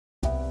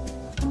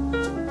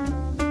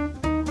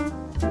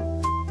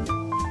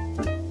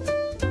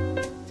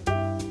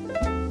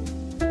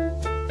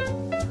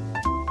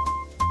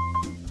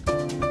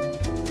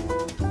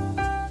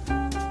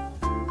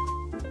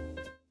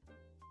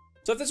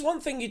So if there's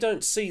one thing you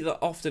don't see that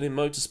often in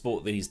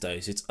motorsport these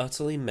days, it's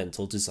utterly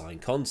mental design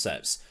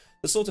concepts.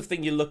 The sort of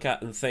thing you look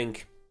at and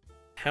think,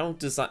 how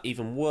does that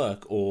even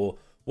work, or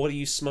what are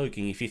you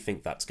smoking if you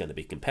think that's going to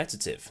be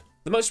competitive?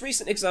 The most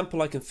recent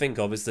example I can think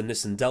of is the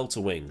Nissan Delta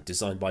Wing,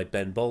 designed by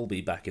Ben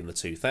Bowlby back in the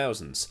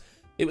 2000s.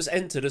 It was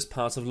entered as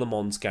part of Le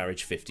Mans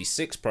Garage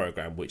 56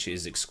 program, which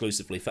is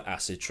exclusively for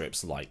acid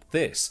trips like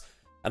this,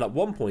 and at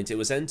one point it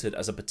was entered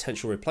as a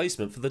potential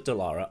replacement for the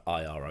Dallara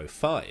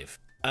IR05.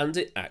 And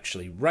it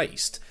actually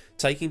raced,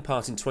 taking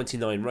part in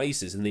 29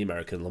 races in the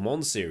American Le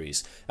Mans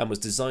series, and was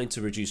designed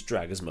to reduce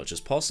drag as much as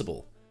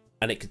possible.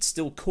 And it could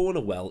still corner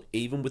well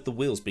even with the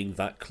wheels being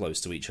that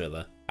close to each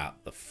other at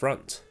the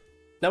front.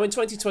 Now in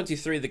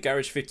 2023 the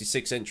Garage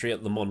 56 entry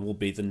at Le Mans will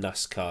be the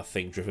NASCAR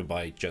thing driven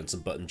by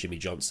Jenson Button, Jimmy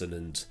Johnson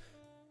and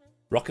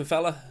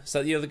Rockefeller, is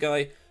that the other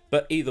guy?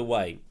 But either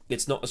way,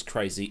 it's not as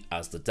crazy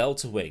as the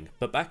Delta Wing,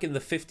 but back in the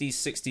 50s,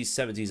 60s,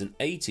 70s and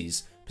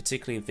 80s,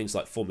 particularly in things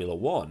like Formula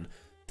 1,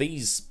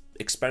 these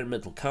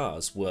experimental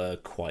cars were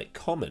quite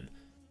common.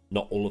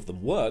 Not all of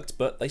them worked,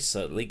 but they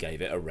certainly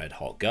gave it a red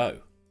hot go.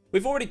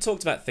 We've already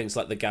talked about things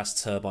like the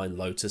gas turbine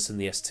Lotus and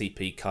the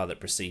STP car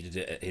that preceded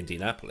it at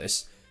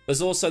Indianapolis.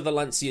 There's also the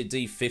Lancia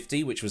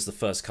D50, which was the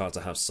first car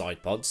to have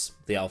side pods,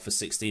 the Alpha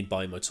 16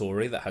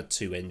 Bimotori that had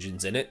 2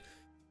 engines in it,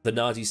 the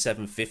Nardi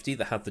 750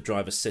 that had the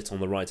driver sit on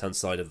the right hand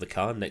side of the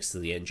car next to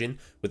the engine,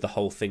 with the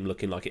whole thing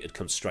looking like it had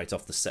come straight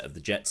off the set of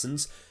the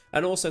Jetsons,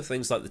 and also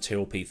things like the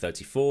Tyrrell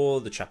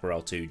P34, the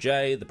Chaparral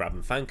 2J, the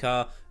Brabham fan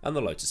car, and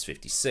the Lotus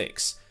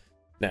 56.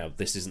 Now,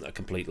 this isn't a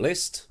complete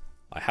list,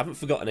 I haven't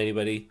forgotten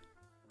anybody,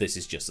 this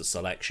is just a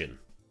selection.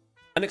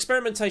 And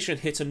experimentation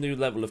hit a new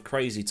level of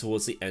crazy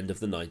towards the end of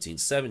the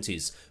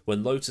 1970s,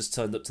 when Lotus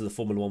turned up to the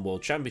Formula 1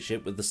 World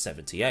Championship with the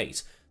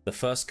 78, the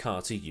first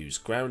car to use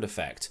ground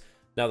effect.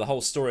 Now the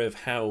whole story of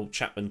how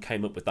Chapman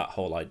came up with that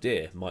whole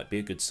idea might be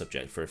a good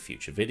subject for a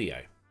future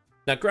video.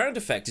 Now ground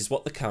effect is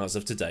what the cars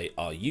of today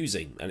are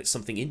using, and it's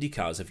something Indy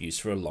cars have used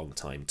for a long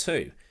time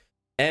too.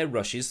 Air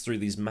rushes through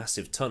these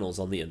massive tunnels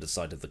on the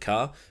underside of the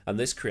car, and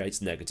this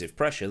creates negative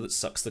pressure that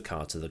sucks the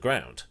car to the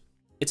ground.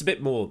 It's a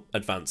bit more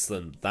advanced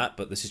than that,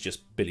 but this is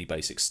just Billy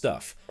basic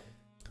stuff.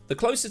 The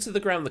closer to the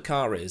ground the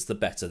car is, the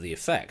better the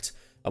effect,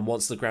 and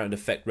once the ground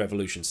effect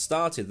revolution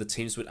started, the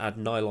teams would add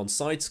nylon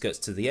side skirts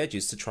to the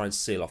edges to try and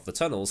seal off the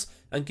tunnels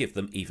and give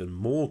them even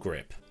more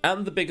grip.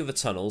 And the bigger the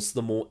tunnels,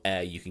 the more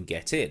air you can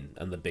get in,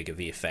 and the bigger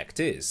the effect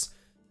is.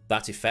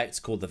 That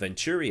effect, called the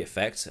Venturi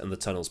effect, and the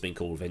tunnels being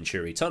called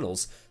Venturi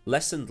tunnels,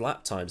 lessened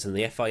lap times, and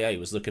the FIA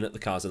was looking at the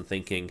cars and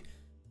thinking,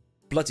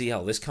 bloody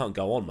hell, this can't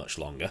go on much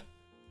longer.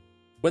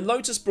 When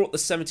Lotus brought the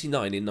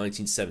 79 in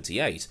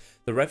 1978,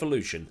 the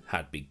revolution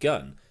had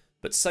begun,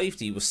 but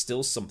safety was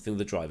still something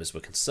the drivers were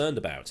concerned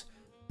about.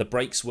 The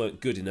brakes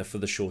weren't good enough for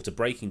the shorter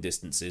braking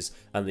distances,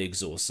 and the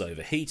exhausts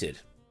overheated.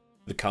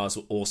 The cars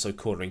were also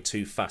cornering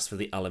too fast for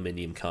the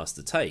aluminium cars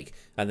to take,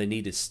 and they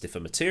needed stiffer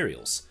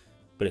materials.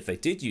 But if they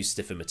did use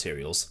stiffer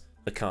materials,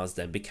 the cars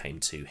then became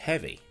too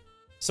heavy.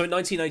 So in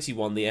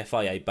 1981 the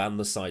FIA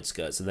banned the side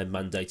skirts and then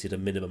mandated a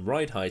minimum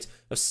ride height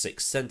of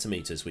 6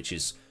 centimeters, which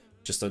is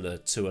just under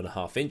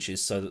 2.5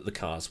 inches, so that the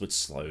cars would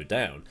slow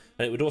down.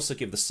 And it would also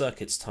give the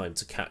circuits time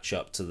to catch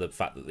up to the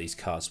fact that these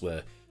cars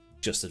were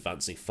just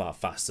advancing far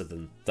faster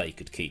than they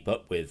could keep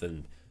up with,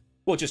 and,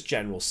 well, just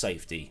general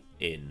safety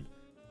in...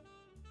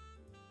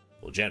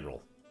 well,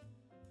 general.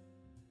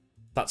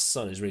 That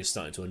sun is really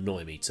starting to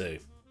annoy me too.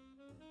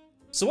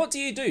 So what do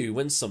you do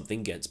when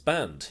something gets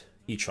banned?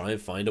 You try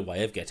and find a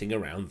way of getting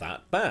around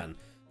that ban.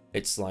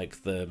 It's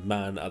like the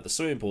man at the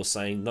swimming pool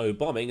saying no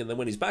bombing, and then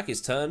when his back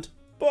is turned,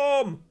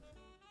 bomb!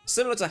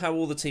 Similar to how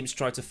all the teams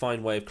tried to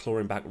find a way of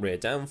clawing back rear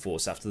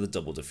downforce after the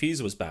double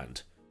diffuser was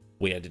banned.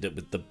 We ended up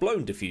with the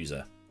blown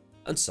diffuser,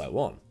 and so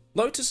on.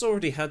 Lotus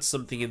already had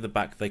something in the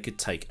back they could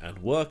take and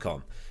work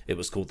on. It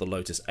was called the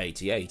Lotus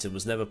 88 and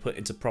was never put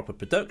into proper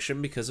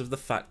production because of the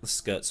fact the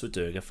skirts were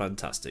doing a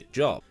fantastic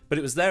job. But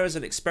it was there as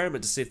an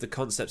experiment to see if the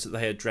concepts that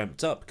they had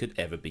dreamt up could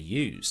ever be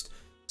used.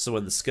 So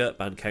when the skirt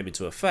ban came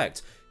into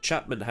effect,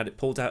 Chapman had it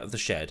pulled out of the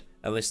shed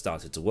and they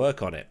started to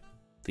work on it.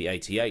 The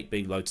 88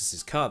 being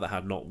Lotus's car that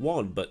had not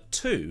one but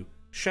 2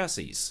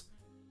 chassis.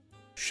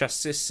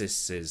 Chassis.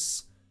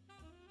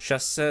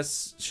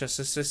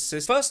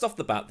 First off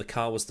the bat, the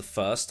car was the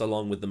first,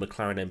 along with the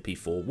McLaren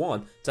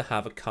MP41, to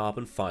have a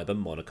carbon fibre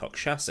monocoque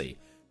chassis,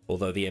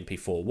 although the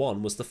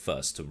MP41 was the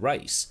first to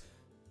race.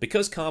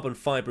 Because carbon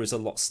fibre is a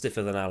lot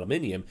stiffer than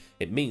aluminium,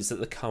 it means that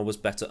the car was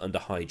better under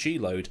high G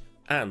load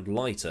and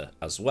lighter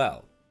as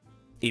well,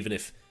 even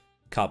if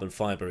carbon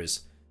fibre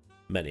is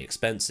many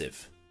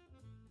expensive.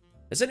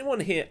 Has anyone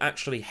here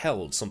actually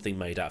held something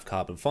made out of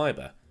carbon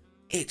fibre?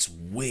 It's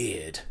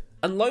weird.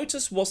 And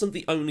Lotus wasn't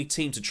the only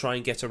team to try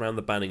and get around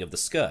the banning of the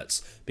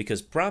skirts,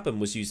 because Brabham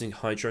was using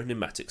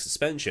hydro-pneumatic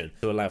suspension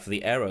to allow for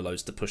the aero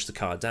loads to push the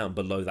car down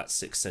below that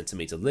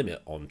 6cm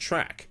limit on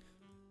track.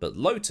 But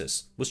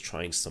Lotus was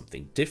trying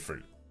something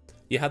different.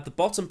 You had the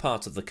bottom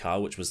part of the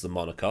car, which was the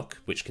monocoque,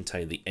 which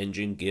contained the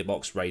engine,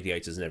 gearbox,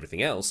 radiators and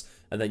everything else,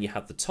 and then you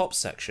had the top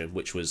section,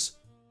 which was,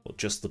 well,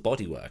 just the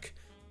bodywork.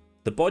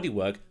 The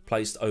bodywork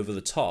placed over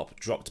the top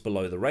dropped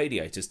below the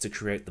radiators to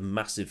create the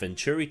massive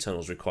venturi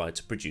tunnels required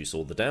to produce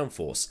all the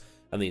downforce,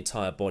 and the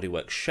entire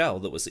bodywork shell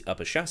that was the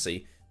upper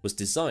chassis was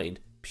designed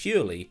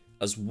purely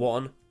as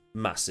one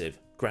massive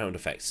ground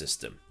effect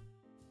system.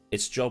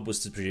 Its job was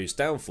to produce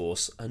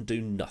downforce and do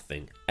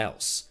nothing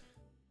else.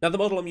 Now, the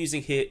model I'm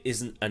using here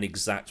isn't an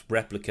exact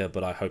replica,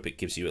 but I hope it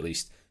gives you at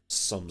least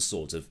some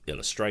sort of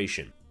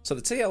illustration. So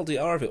the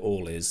TLDR of it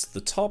all is the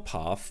top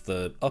half,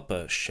 the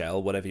upper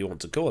shell, whatever you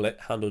want to call it,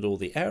 handled all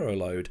the aero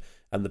load,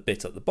 and the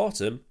bit at the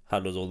bottom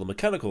handled all the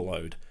mechanical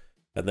load,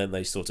 and then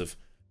they sort of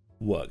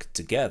worked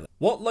together.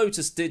 What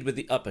Lotus did with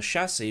the upper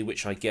chassis,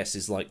 which I guess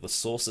is like the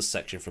saucer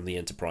section from the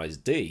Enterprise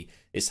D,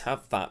 is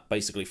have that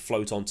basically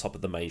float on top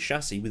of the main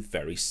chassis with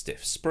very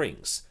stiff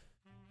springs.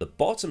 The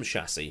bottom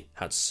chassis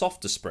had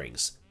softer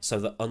springs, so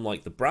that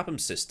unlike the Brabham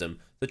system,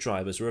 the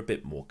drivers were a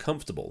bit more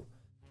comfortable.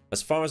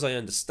 As far as I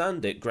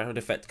understand it, ground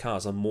effect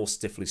cars are more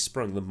stiffly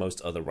sprung than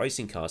most other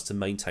racing cars to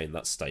maintain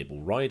that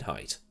stable ride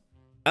height.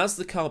 As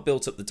the car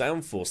built up the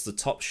downforce, the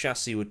top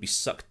chassis would be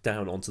sucked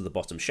down onto the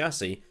bottom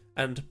chassis,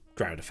 and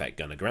ground effect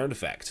gonna ground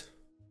effect.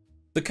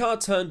 The car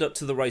turned up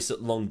to the race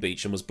at Long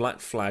Beach and was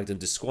black flagged and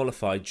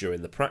disqualified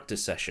during the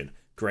practice session,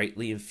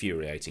 greatly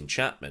infuriating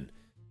Chapman.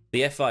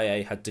 The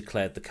FIA had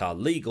declared the car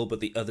legal, but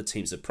the other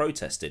teams had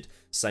protested,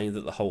 saying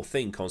that the whole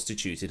thing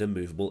constituted a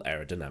movable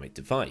aerodynamic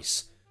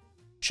device.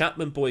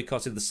 Chapman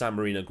boycotted the San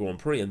Marino Grand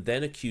Prix and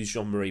then accused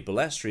Jean-Marie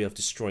Balestre of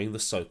destroying the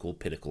so-called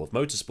pinnacle of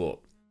motorsport,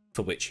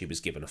 for which he was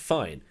given a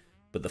fine,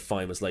 but the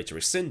fine was later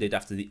rescinded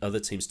after the other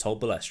teams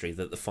told Balestre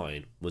that the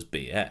fine was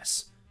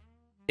BS.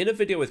 In a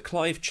video with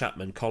Clive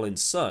Chapman,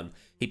 Colin's son,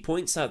 he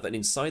points out that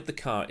inside the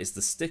car is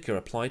the sticker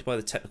applied by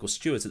the technical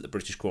stewards at the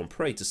British Grand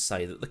Prix to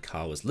say that the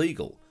car was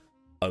legal,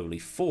 only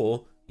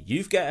for,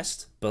 you've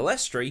guessed,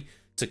 Balestre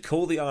to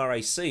call the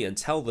RAC and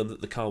tell them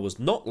that the car was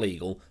not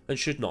legal and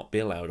should not be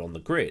allowed on the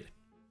grid,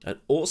 and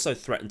also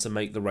threatened to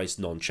make the race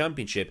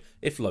non-championship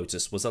if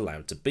Lotus was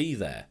allowed to be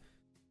there.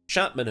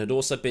 Chapman had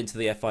also been to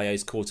the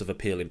FIA's Court of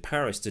Appeal in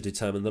Paris to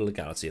determine the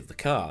legality of the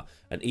car,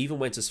 and even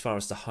went as far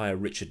as to hire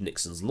Richard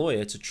Nixon's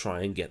lawyer to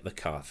try and get the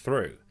car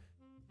through.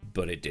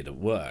 But it didn't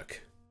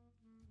work.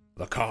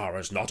 The car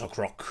is not a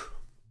crock.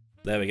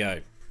 There we go.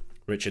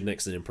 Richard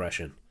Nixon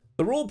impression.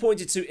 The rule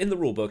pointed to in the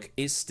rulebook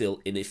is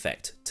still in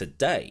effect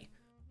today.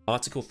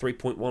 Article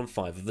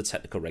 3.15 of the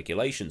technical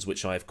regulations,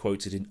 which I have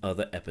quoted in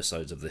other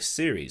episodes of this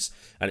series,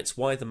 and it's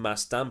why the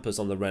mass dampers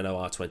on the Renault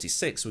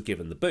R26 were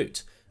given the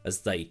boot,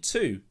 as they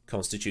too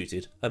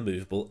constituted a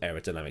movable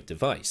aerodynamic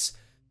device.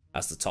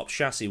 As the top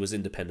chassis was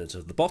independent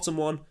of the bottom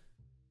one,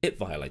 it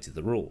violated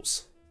the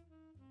rules.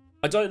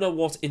 I don't know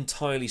what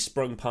entirely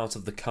sprung part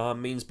of the car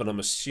means, but I'm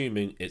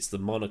assuming it's the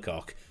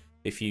monocoque.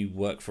 If you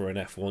work for an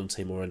F1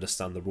 team or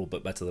understand the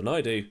rulebook better than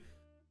I do,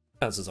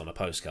 answers on a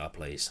postcard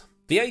please.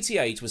 The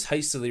 88 was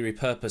hastily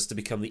repurposed to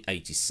become the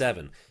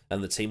 87,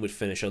 and the team would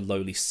finish a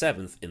lowly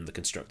 7th in the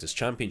Constructors'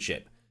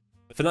 Championship.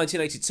 For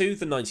 1982,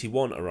 the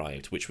 91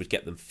 arrived, which would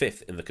get them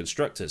 5th in the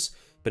Constructors,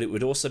 but it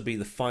would also be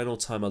the final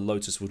time a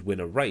Lotus would win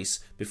a race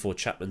before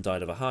Chapman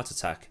died of a heart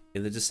attack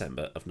in the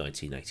December of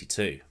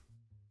 1982.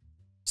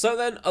 So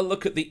then, a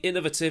look at the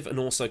innovative and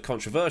also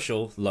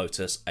controversial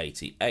Lotus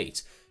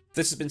 88. If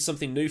this has been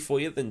something new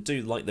for you, then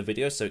do like the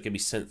video so it can be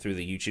sent through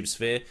the YouTube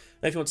sphere.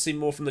 And if you want to see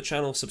more from the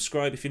channel,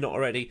 subscribe if you're not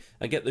already,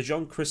 and get the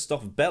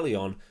Jean-Christophe belly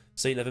on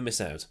so you never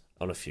miss out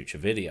on a future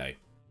video.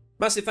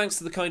 Massive thanks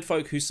to the kind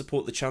folk who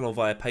support the channel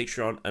via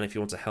Patreon, and if you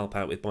want to help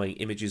out with buying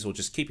images or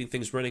just keeping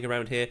things running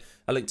around here,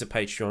 a link to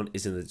Patreon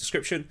is in the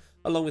description,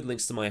 along with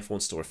links to my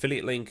F1 Store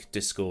affiliate link,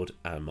 Discord,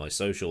 and my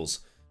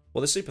socials.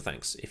 Well, there's super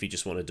thanks if you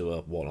just want to do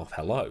a one-off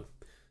hello.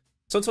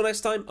 So until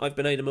next time, I've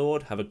been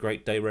AdmiralLaWind, have a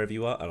great day wherever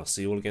you are, and I'll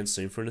see you all again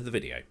soon for another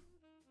video.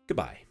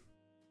 Goodbye.